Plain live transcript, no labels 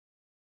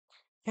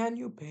Can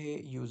you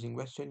pay using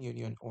Western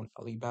Union on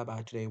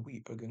Alibaba? Today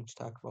we are going to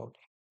talk about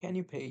can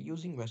you pay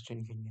using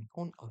Western Union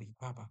on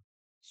Alibaba?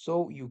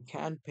 So you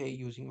can pay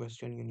using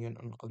Western Union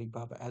on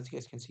Alibaba. As you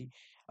guys can see,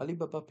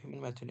 Alibaba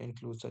payment method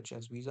includes such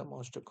as Visa,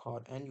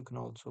 MasterCard, and you can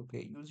also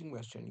pay using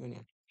Western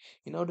Union.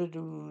 In order to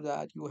do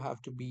that, you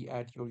have to be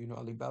at your,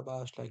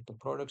 Alibaba, like the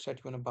products that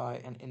you want to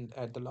buy, and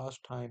at the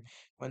last time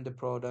when the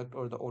product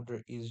or the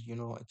order is,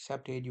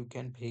 accepted, you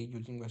can pay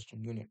using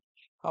Western Union.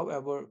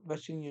 However,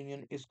 Western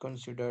Union is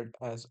considered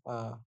as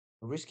a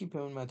risky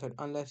payment method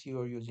unless you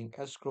are using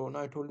escrow.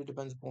 Now, it totally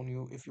depends upon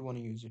you if you want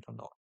to use it or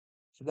not.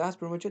 So that's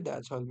pretty much it.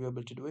 That's how I'll be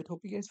able to do it.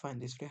 Hope you guys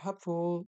find this very helpful.